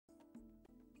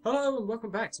Hello and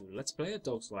welcome back to Let's Play A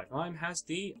Dog's Life. I'm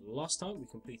HazzD. Last time we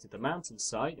completed the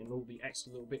mountainside and all the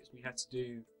extra little bits we had to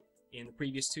do in the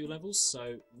previous two levels.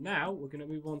 So now we're going to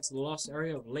move on to the last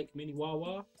area of Lake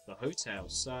Miniwahwah, the hotel.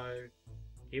 So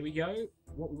here we go.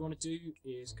 What we want to do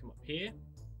is come up here,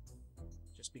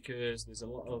 just because there's a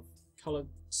lot of coloured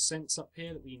scents up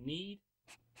here that we need,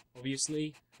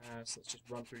 obviously. So let's just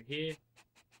run through here.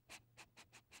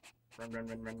 Run,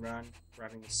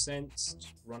 grabbing the scents,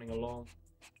 just running along.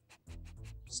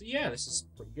 So yeah, this is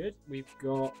pretty good. We've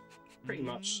got pretty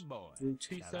much through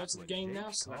 2/3 of the game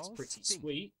now, so that's pretty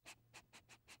sweet.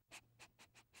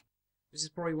 This is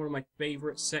probably one of my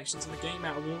favourite sections of the game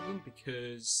out of all of them,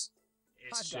 because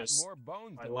it's just,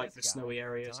 I like the snowy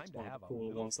areas. It's one of the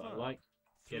cooler ones that I like.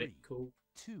 Get it? Cool.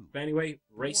 But anyway,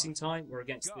 racing time. We're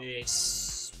against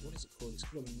this, what is it called? It's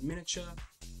called a miniature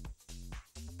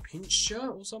pincher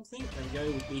or something. There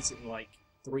we go, we beat it in like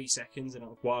 3 seconds, and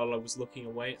while I was looking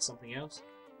away at something else.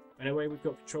 Anyway, we've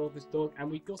got control of this dog,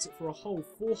 and we got it for a whole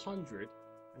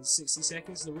 460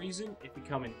 seconds. The reason, if we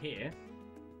come in here,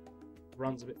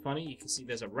 runs a bit funny. You can see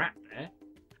there's a rat there,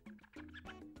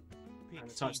 and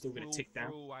the time's still going to tick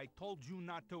down. I told you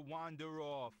not to wander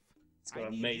off. It's got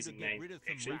an amazing name,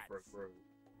 actually, for a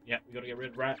yeah, we got to get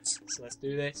rid of rats, so let's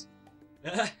do this.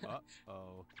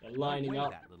 Uh-oh. They're lining up.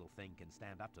 That little thing can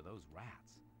stand up to those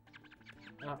rats.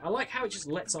 I like how it just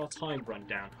lets our time run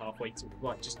down halfway to,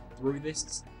 like, just through this.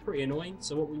 It's pretty annoying.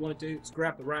 So what we want to do is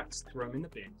grab the rats, throw them in the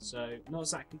bin. So not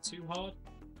exactly too hard.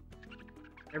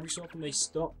 Every so often they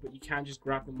stop, but you can just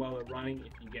grab them while they're running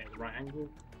if you get the right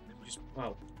angle. You just,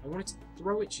 well, I wanted to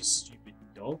throw it, you stupid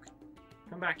dog.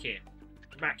 Come back here.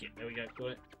 Come back here. There we go.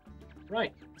 Got it.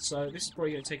 Right. So this is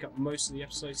probably going to take up most of the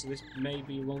episode. So this may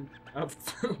be long.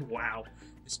 Wow.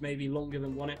 This may be longer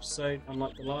than one episode,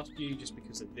 unlike the last few, just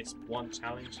because of this one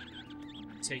challenge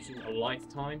taking a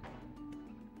lifetime.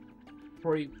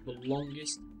 Probably the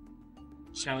longest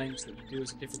challenge that you do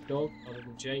as a different dog, other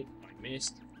than Jake. I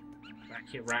missed. Back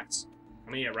here, rats.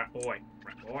 Come here, rat boy.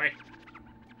 Rat boy.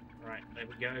 Right, there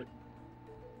we go.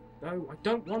 No, I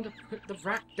don't want to put the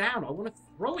rat down. I want to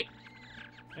throw it.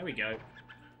 There we go.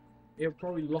 It'll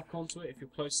probably lock onto it if you're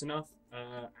close enough.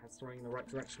 And throwing in the right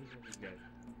direction. There we go.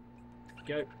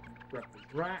 Go, grab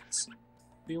the rats.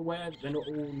 Be aware they're not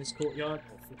all in this courtyard.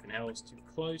 Oh, flipping hell, it's too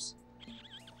close.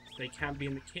 They can be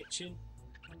in the kitchen.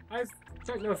 I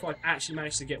don't know if I've actually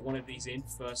managed to get one of these in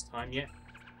first time yet.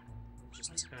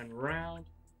 Just turn around.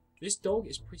 This dog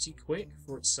is pretty quick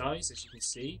for its size, as you can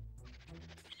see.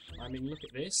 I mean, look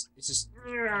at this. It's just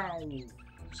a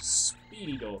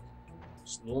speedy dog.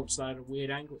 Just launch that at a weird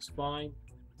angle. It's fine.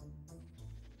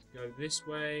 Go this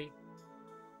way.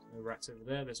 No rats over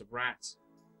there. There's a rat.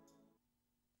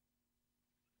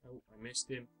 Oh, I missed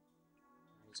him.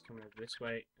 He's coming over this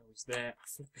way. Oh, he's there.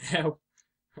 Flipping hell.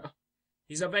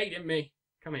 He's evading me.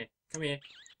 Come here. Come here.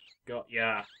 Got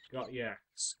ya. Got ya.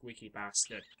 Squeaky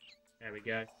bastard. There we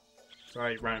go.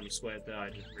 Sorry, I randomly sweared that. I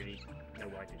didn't really know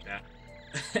why I did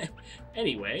that.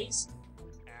 Anyways.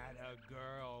 Atta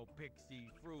girl, Pixie,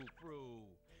 frou.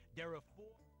 There are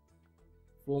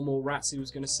four more rats, he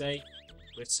was going to say.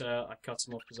 But I cut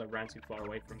him off because I ran too far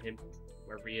away from him.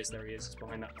 Wherever he is, there he is. He's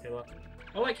behind that pillar.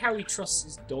 I like how he trusts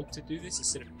his dog to do this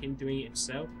instead of him doing it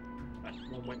himself. That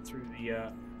one went through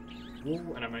the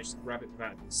wall and I managed to grab it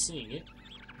without seeing it.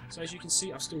 So as you can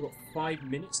see, I've still got 5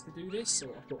 minutes to do this,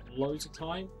 so I've got loads of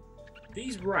time.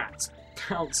 These rats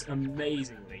bounce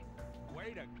amazingly.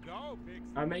 Way to go, Pixie.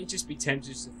 I may just be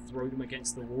tempted to throw them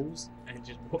against the walls and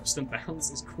just watch them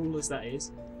bounce, as cool as that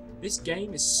is. This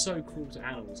game is so cruel to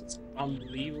animals, it's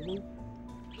unbelievable.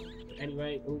 But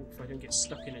anyway, oh, if I don't get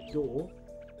stuck in a door,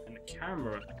 and the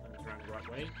camera comes around the right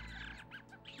way.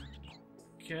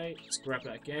 Okay, let's grab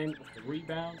that again, off the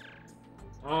rebound.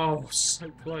 Oh, so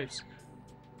close.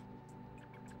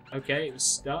 Okay, it was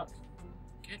stuck.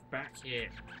 Get back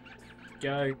here.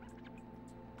 Go.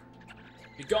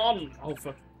 Be gone! Oh,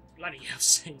 for bloody hell's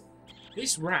sake.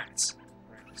 This rat.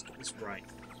 Right, let's get this right.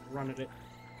 Let's run at it.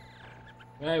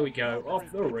 There we go,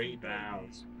 off the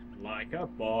rebound. Like a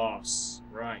boss.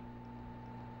 Right.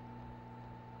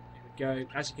 There we go.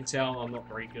 As you can tell, I'm not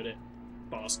very good at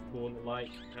basketball and the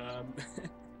like.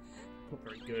 Not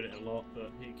very good at a lot,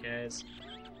 but who cares?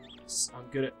 I'm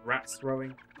good at rat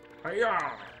throwing.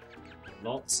 Hiya!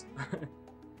 Lots.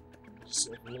 Just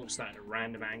sort of launch that at a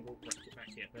random angle. Let's get back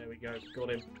here. There we go. Got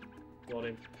him. Got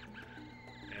him.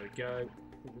 There we go.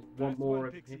 One more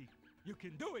over here. You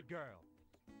can do it, girl.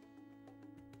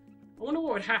 I wonder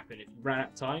what would happen if you ran out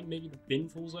of time. Maybe the bin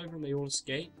falls over and they all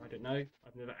escape. I don't know.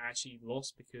 I've never actually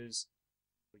lost because...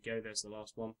 There we go, there's the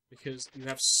last one. Because you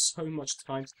have so much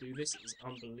time to do this, it is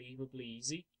unbelievably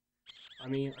easy. I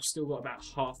mean, I've still got about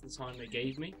half the time they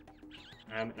gave me.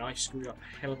 And I screwed up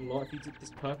a hell of a lot. If you did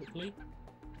this perfectly,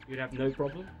 you'd have no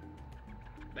problem.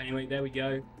 But anyway, there we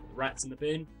go. Rats in the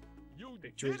bin. You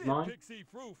Victory did is it, mine. Pixie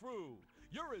Frou Frou.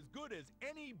 You're as good as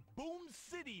any Boom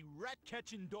City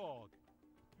rat-catching dog.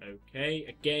 Okay,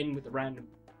 again with the random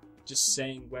just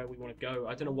saying where we want to go.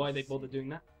 I don't know why they bother doing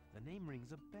that. The name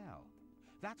rings a bell.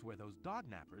 That's where those dog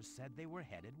nappers said they were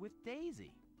headed with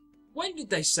Daisy. When did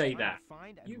they say Trying that? to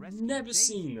find and You've rescue never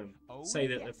Daisy. seen them Oh, say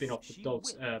that yes, they've been off the she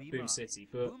dogs, will be Boom mine. City,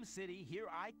 but Boom City, here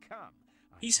I come.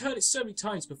 he's heard it so many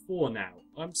times before now.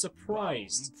 I'm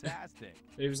surprised. Fantastic.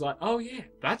 He was like, oh yeah,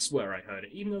 that's where I heard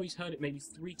it, even though he's heard it maybe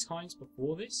 3 times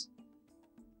before this.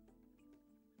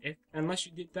 Unless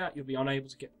you did that, you'll be unable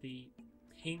to get the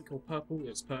pink or purple.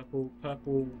 It's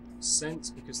purple scents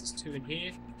because there's 2 in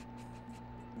here.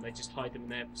 And they just hide them in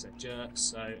there because they're jerks.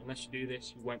 So unless you do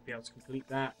this, you won't be able to complete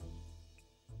that.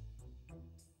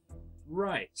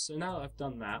 Right, so now that I've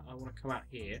done that, I want to come out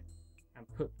here and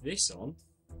put this on.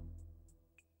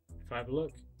 If I have a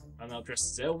look, I'm now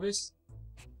dressed as Elvis.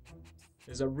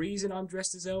 There's a reason I'm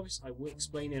dressed as Elvis. I will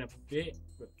explain in a bit,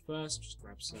 but first, just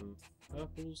grab some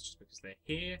purples, just because they're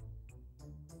here.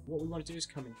 What we want to do is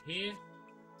come in here,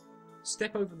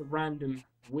 step over the random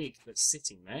wig that's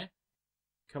sitting there,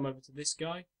 come over to this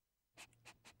guy,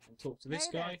 and talk to this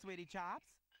guy. There, sweetie chops.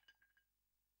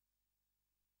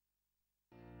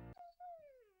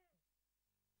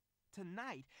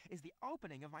 Tonight is the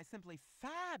opening of my simply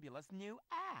fabulous new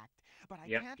act, but I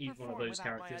Yep, can't he's one of perform those without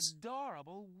characters. my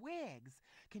adorable wigs.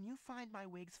 Can you find my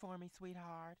wigs for me,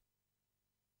 sweetheart?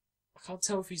 I can't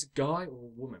tell if he's a guy or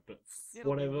a woman, but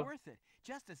It'll whatever. be worth it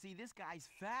just to see this guy's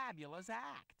fabulous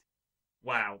act.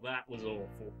 Wow, that was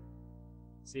awful.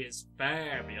 See his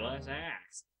fabulous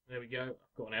act. There we go.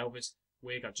 I've got an Elvis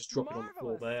wig. I just dropped it on the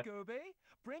floor there. Scooby.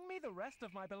 Bring me the rest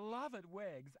of my beloved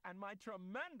wigs, and my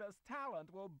tremendous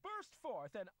talent will burst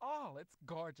forth in all its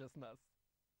gorgeousness.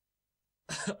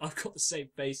 I've got the same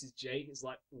face as Jake. It's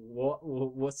like, what?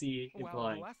 What's he Well,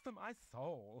 implying? bless my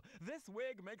soul. This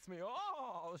wig makes me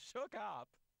all shook up.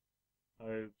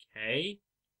 Okay.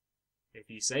 If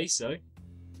you say so.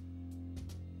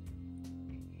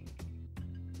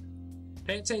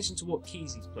 Pay attention to what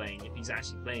keys he's playing, if he's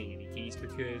actually playing any keys,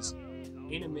 because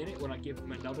in a minute, when I give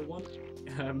him another one,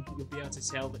 you'll be able to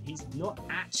tell that he's not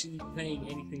actually playing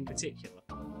anything particular.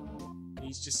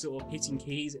 He's just sort of hitting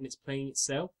keys and it's playing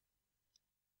itself.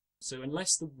 So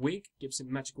unless the wig gives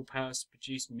him magical powers to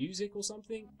produce music or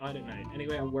something, I don't know.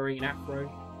 Anyway, I'm wearing an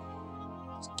afro.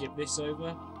 Let's give this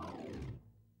over.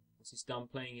 Once he's done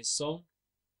playing his song,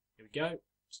 here we go.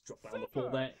 Just drop that on the floor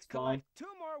there, it's fine. Collect 2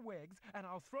 more wigs, and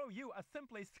I'll throw you a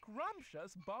simply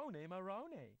scrumptious bony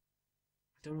maroni.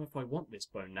 I don't know if I want this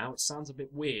bone now. It sounds a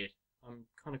bit weird. I'm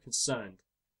kind of concerned.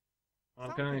 I'm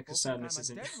Some kind of people concerned think this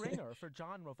I'm isn't... a dead ringer for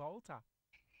John Revolta.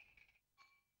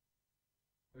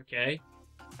 Okay.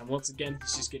 And once again,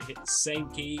 he's just going to hit the same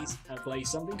keys and play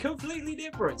something completely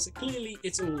different. So clearly,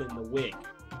 it's all in the wig.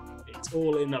 It's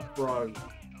all in the bro.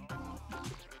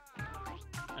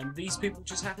 And these people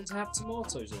just happen to have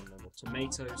tomatoes on them, or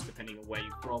tomatoes, depending on where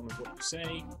you're from and what you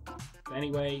say. But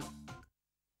anyway,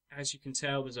 as you can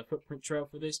tell, there's a footprint trail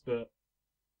for this, but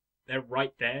they're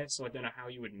right there, so I don't know how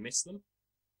you would miss them.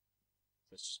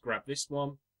 Let's just grab this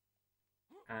one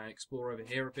and explore over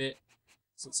here a bit.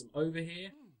 Since I'm over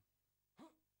here,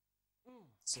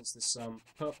 since there's some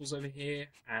purples over here,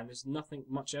 and there's nothing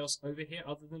much else over here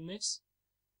other than this.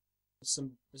 There's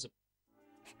a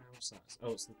what's that?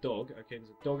 Oh, it's the dog. Okay, there's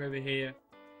a dog over here,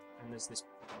 and there's this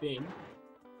bin.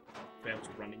 Failed to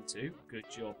run into. Good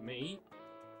job, me.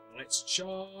 Let's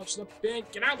charge the bin.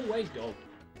 Get out of the way, dog.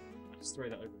 Let's throw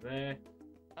that over there.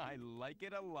 I like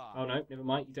it a lot. Oh no, never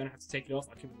mind. You don't have to take it off.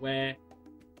 I can wear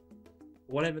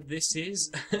whatever this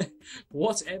is.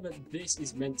 Whatever this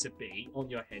is meant to be on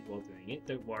your head while doing it.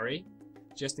 Don't worry.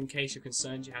 Just in case you're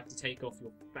concerned you have to take off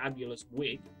your fabulous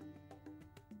wig.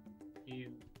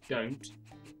 You don't.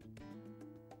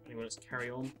 Anyway, let's carry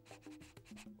on.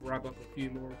 Grab up a few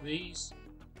more of these.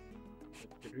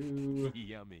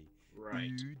 Yummy.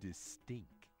 Right. Ooh, distinct.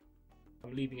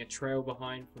 I'm leaving a trail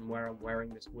behind from where I'm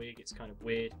wearing this wig. It's kind of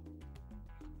weird.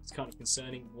 It's kind of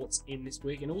concerning what's in this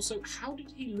wig. And also, how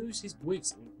did he lose his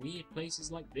wigs in weird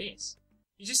places like this?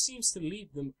 He just seems to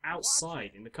leave them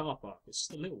outside in the car park. It's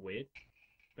just a little weird.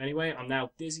 But anyway, I'm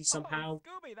now dizzy somehow.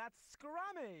 Oh, Scooby, that's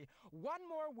scrummy. 1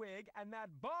 more wig and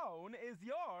that bone is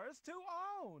yours to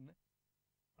own.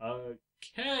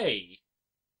 Okay.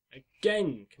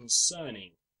 Again,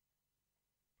 concerning.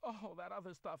 Oh, that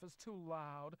other stuff is too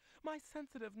loud. My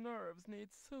sensitive nerves need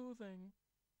soothing.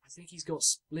 I think he's got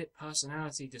split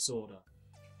personality disorder.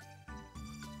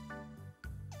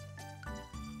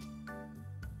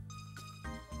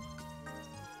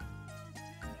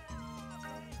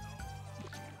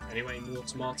 Anyway, more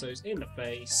tomatoes in the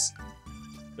face.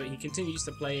 But he continues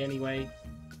to play anyway.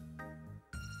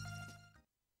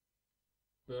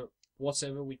 But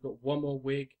whatever, we've got one more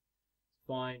wig to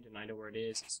find, and I know where it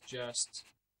is. It's just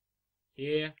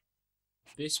here.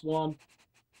 This one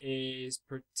is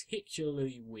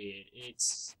particularly weird.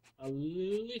 It's a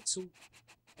little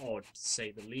odd, to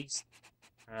say the least.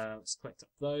 Let's collect up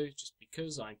those, just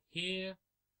because I'm here.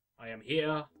 I am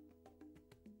here.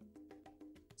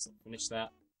 Let's not finish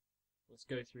that. Let's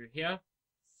go through here.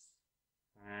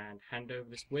 And hand over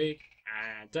this wig.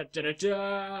 And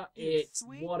da-da-da-da! It's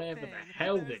whatever the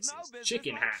hell this is.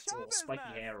 Chicken hat or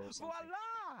spiky hair or something.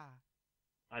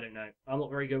 I don't know. I'm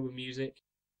not very good with music.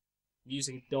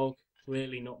 Using dog,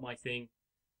 clearly not my thing.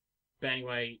 But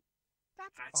anyway,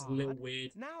 that's a little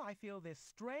weird. Now I feel this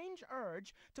strange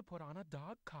urge to put on a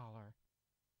dog collar.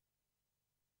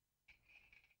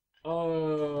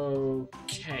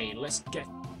 Okay, let's get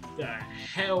the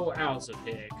hell out of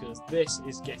here, because this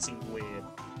is getting weird.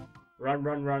 Run,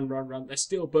 run, run, run, run. They're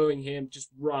still booing him. Just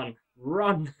run.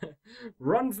 Run.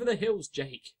 Run for the hills,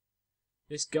 Jake.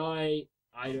 This guy,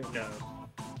 I don't know.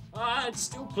 Ah, it's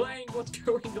still playing. What's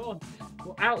going on?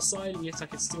 Well, outside, and yet I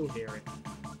can still hear it.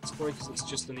 It's probably because it's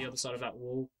just on the other side of that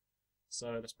wall.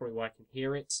 So that's probably why I can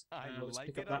hear it. Let's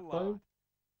pick up that bone.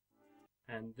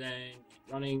 And then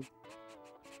keep running.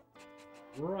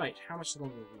 Right, how much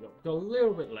longer have we got? We've got a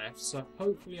little bit left, so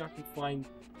hopefully I can find the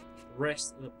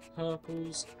rest of the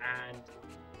purples and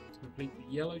complete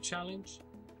the yellow challenge.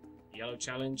 Yellow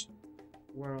challenge.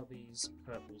 Where are these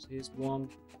purples? Here's one.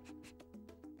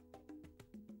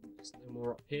 There's a little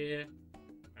more up here.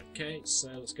 Okay, so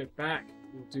let's go back.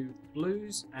 We'll do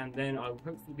blues, and then I will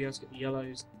hopefully be able to get the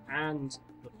yellows and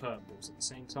the purples at the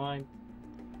same time.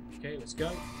 Okay, let's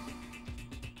go.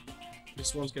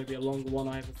 This one's going to be a longer one,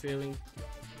 I have a feeling.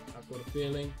 I've got a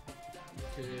feeling,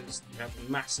 because you have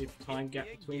a massive time gap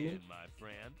between them.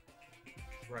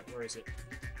 Right, where is it?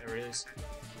 There it is.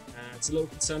 It's a little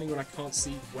concerning when I can't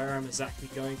see where I'm exactly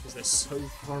going, because they're so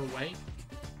far away.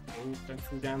 Oh, don't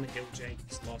fall down the hill, Jake.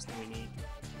 It's the last thing we need.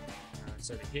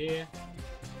 It's over here.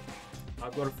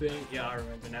 I've got a feeling, yeah, I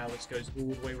remember now, this goes all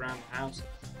the way around the house.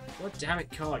 God damn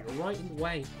it, car, you're right in the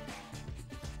way.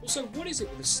 Also, what is it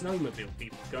with the snowmobile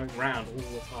people going around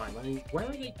all the time? I mean, where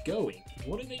are they going?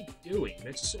 What are they doing?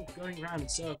 They're just sort of going around in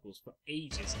circles for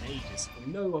ages and ages for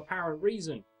no apparent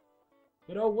reason.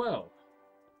 But oh well.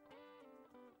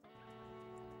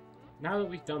 Now that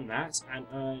we've done that and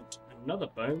earned another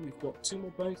bone, we've got 2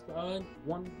 more bones to earn.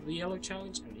 One for the yellow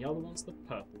challenge and the other one's the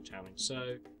purple challenge.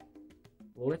 So,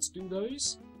 well, let's do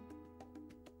those.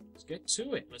 Let's get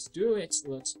to it. Let's do it.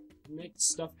 Let's make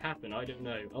stuff happen. I don't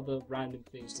know. Other random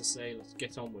things to say. Let's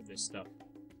get on with this stuff.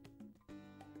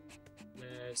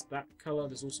 There's that colour.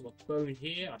 There's also a bone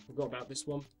here. I forgot about this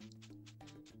one.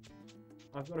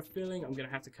 I've got a feeling I'm going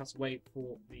to have to cut away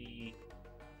for the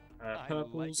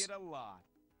purples. I like it a lot.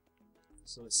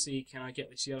 So let's see. Can I get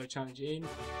this yellow challenge in?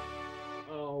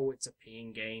 Oh, it's a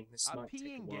peeing game. This might take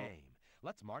a while. Game.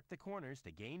 Let's mark the corners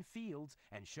to gain fields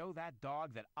and show that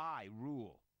dog that I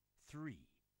rule. 3,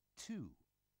 2,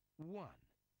 1,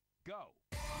 go.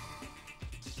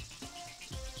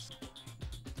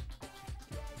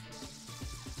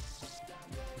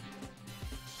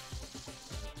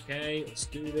 Okay, let's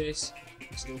do this.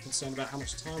 I'm still concerned about how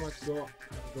much time I've got.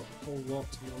 I've got a whole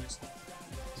lot, to be honest.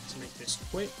 Let's make this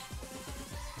quick.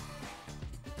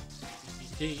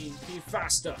 Here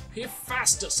faster,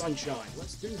 sunshine.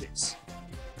 Let's do this.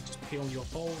 Just pee on your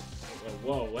hole.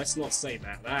 Whoa, let's not say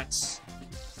that.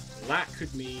 That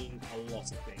could mean a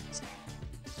lot of things.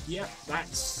 Yep,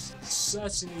 that's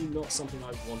certainly not something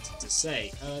I wanted to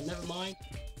say. Never mind.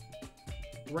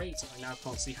 Great, I now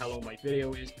can't see how long my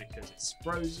video is because it's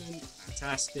frozen.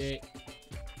 Fantastic.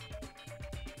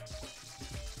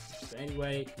 But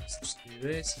anyway, let's just do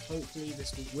this. Hopefully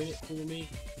this will win it for me.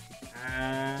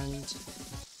 And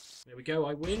there we go,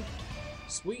 I win.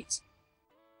 Sweet.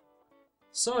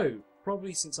 So,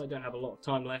 probably since I don't have a lot of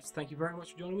time left, thank you very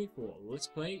much for joining me for Let's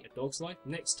Play A Dog's Life.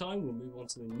 Next time we'll move on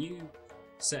to the new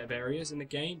set of areas in the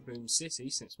game, Boom City,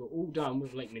 since we're all done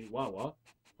with Lake Miniwahwah.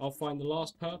 I'll find the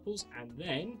last purples and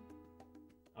then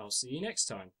I'll see you next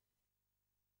time.